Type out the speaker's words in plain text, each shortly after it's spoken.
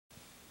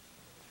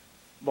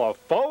The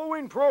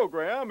following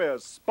program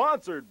is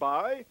sponsored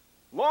by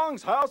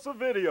Long's House of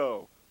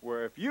Video,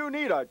 where if you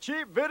need a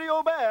cheap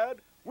video bad,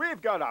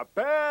 we've got a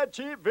bad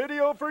cheap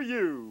video for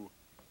you.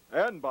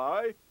 And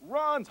by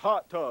Ron's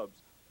Hot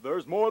Tubs.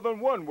 There's more than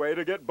one way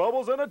to get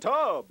bubbles in a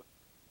tub.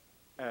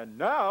 And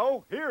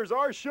now, here's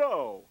our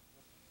show.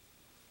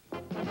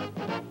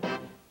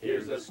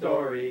 Here's a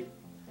story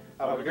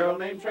of a girl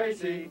named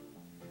Tracy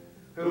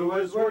who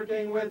was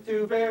working with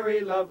two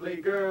very lovely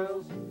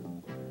girls.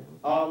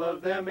 All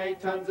of them ate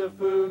tons of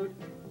food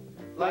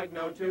like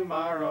no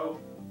tomorrow,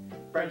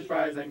 French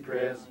fries and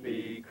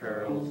crispy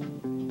curls.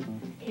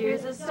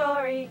 Here's a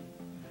story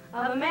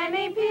of a man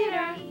named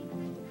Peter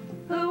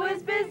who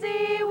was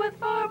busy with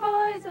 4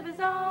 boys of his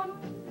own.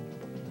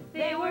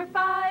 They were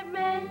 5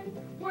 men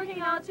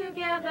working all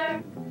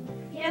together,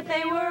 yet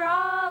they were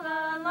all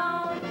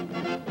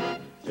alone.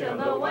 Till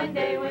the one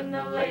day when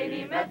the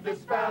lady met this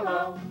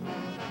fellow,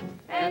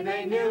 and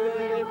they knew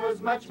that it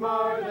was much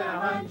more than a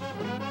hunch,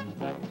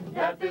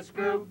 that this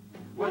group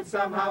would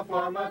somehow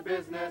form a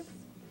business.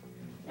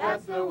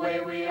 That's the way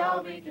we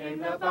all became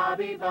the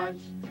Bobby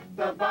Bunch,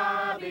 the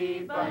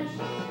Bobby Bunch,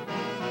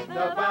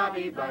 the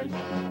Bobby Bunch.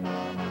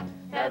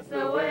 That's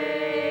the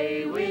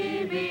way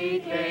we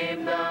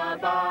became the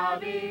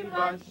Bobby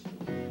Bunch.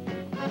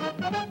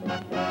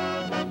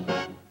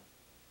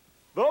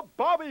 The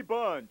Bobby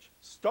Bunch,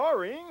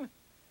 starring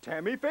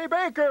Tammy Faye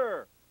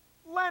Baker,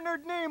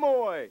 Leonard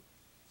Nimoy,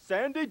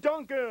 Sandy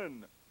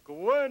Duncan,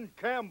 Glenn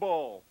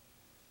Campbell,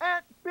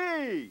 Aunt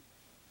B,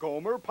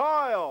 Gomer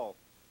Pyle,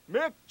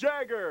 Mick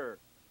Jagger,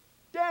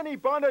 Danny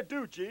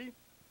Bonaducci,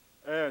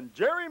 and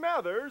Jerry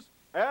Mathers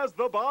as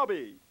the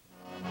Bobby.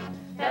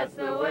 That's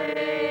the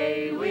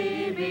way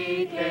we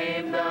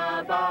became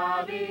the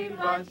Bobby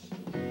Bunch.